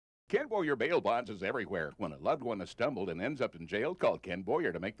Ken Boyer bail bonds is everywhere. When a loved one has stumbled and ends up in jail, call Ken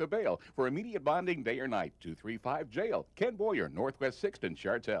Boyer to make the bail. For immediate bonding day or night, 235-JAIL. Ken Boyer, Northwest 6th and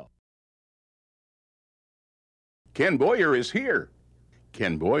Shartel. Ken Boyer is here.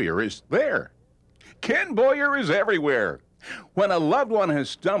 Ken Boyer is there. Ken Boyer is everywhere. When a loved one has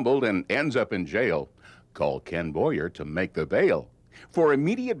stumbled and ends up in jail, call Ken Boyer to make the bail. For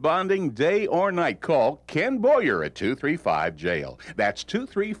immediate bonding day or night, call Ken Boyer at 235-JAIL. That's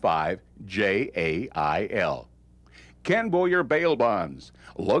 235-JAIL. Ken Boyer Bail Bonds,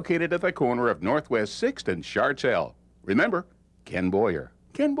 located at the corner of Northwest 6th and Shartel. Remember, Ken Boyer,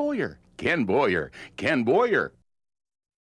 Ken Boyer, Ken Boyer, Ken Boyer.